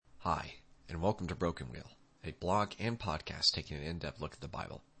Hi, and welcome to Broken Wheel, a blog and podcast taking an in-depth look at the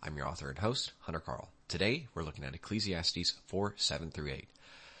Bible. I'm your author and host, Hunter Carl. Today, we're looking at Ecclesiastes 4:7-8.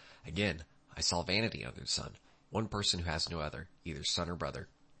 Again, I saw vanity under the sun, one person who has no other, either son or brother.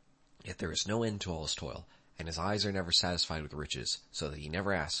 Yet there is no end to all his toil, and his eyes are never satisfied with riches, so that he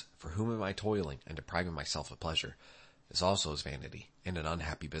never asks, for whom am I toiling and depriving myself of pleasure? This also is vanity, and an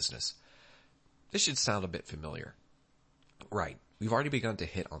unhappy business. This should sound a bit familiar. Right, we've already begun to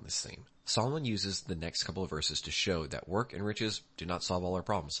hit on this theme. Solomon uses the next couple of verses to show that work and riches do not solve all our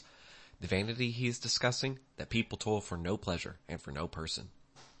problems. The vanity he is discussing, that people toil for no pleasure and for no person.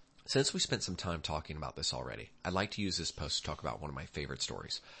 Since we spent some time talking about this already, I'd like to use this post to talk about one of my favorite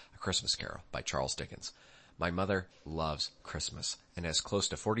stories, A Christmas Carol by Charles Dickens. My mother loves Christmas and has close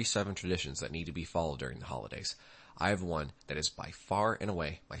to 47 traditions that need to be followed during the holidays. I have one that is by far and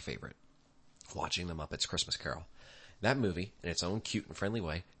away my favorite, watching the Muppets Christmas Carol. That movie, in its own cute and friendly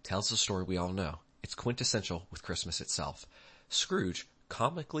way, tells the story we all know. It's quintessential with Christmas itself. Scrooge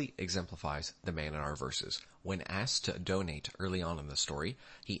comically exemplifies the man in our verses. When asked to donate early on in the story,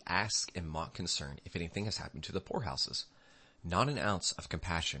 he asks in mock concern if anything has happened to the poorhouses. Not an ounce of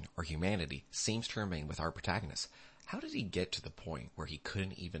compassion or humanity seems to remain with our protagonist. How did he get to the point where he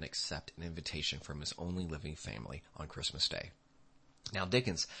couldn't even accept an invitation from his only living family on Christmas Day? Now,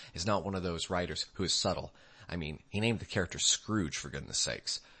 Dickens is not one of those writers who is subtle. I mean, he named the character Scrooge, for goodness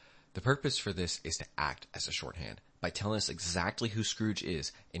sakes. The purpose for this is to act as a shorthand, by telling us exactly who Scrooge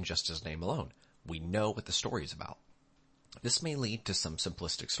is in just his name alone. We know what the story is about. This may lead to some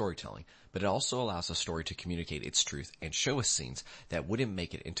simplistic storytelling, but it also allows a story to communicate its truth and show us scenes that wouldn't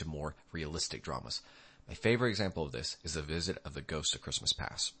make it into more realistic dramas. My favorite example of this is the visit of the ghost of Christmas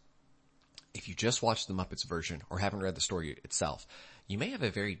Past. If you just watched the Muppets version or haven't read the story itself, you may have a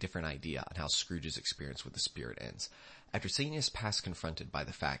very different idea on how Scrooge's experience with the spirit ends. After seeing his past confronted by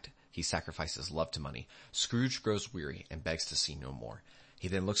the fact he sacrifices love to money, Scrooge grows weary and begs to see no more. He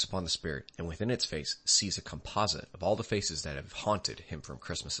then looks upon the spirit and within its face sees a composite of all the faces that have haunted him from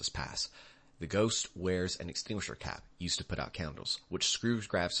Christmases past. The ghost wears an extinguisher cap used to put out candles, which Scrooge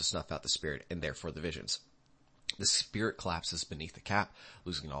grabs to snuff out the spirit and therefore the visions. The spirit collapses beneath the cap,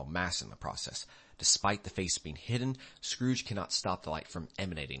 losing all mass in the process. Despite the face being hidden, Scrooge cannot stop the light from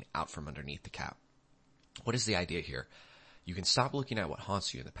emanating out from underneath the cap. What is the idea here? You can stop looking at what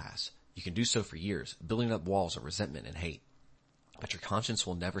haunts you in the past. You can do so for years, building up walls of resentment and hate. But your conscience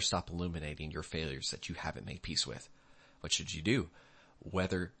will never stop illuminating your failures that you haven't made peace with. What should you do?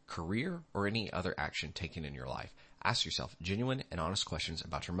 Whether career or any other action taken in your life, ask yourself genuine and honest questions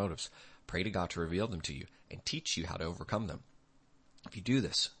about your motives. Pray to God to reveal them to you and teach you how to overcome them. If you do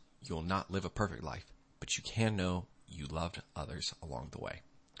this, you will not live a perfect life, but you can know you loved others along the way.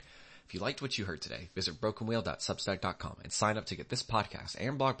 If you liked what you heard today, visit brokenwheel.substack.com and sign up to get this podcast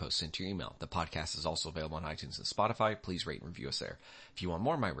and blog posts into your email. The podcast is also available on iTunes and Spotify. Please rate and review us there. If you want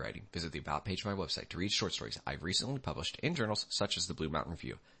more of my writing, visit the About page of my website to read short stories I've recently published in journals such as the Blue Mountain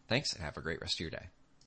Review. Thanks and have a great rest of your day.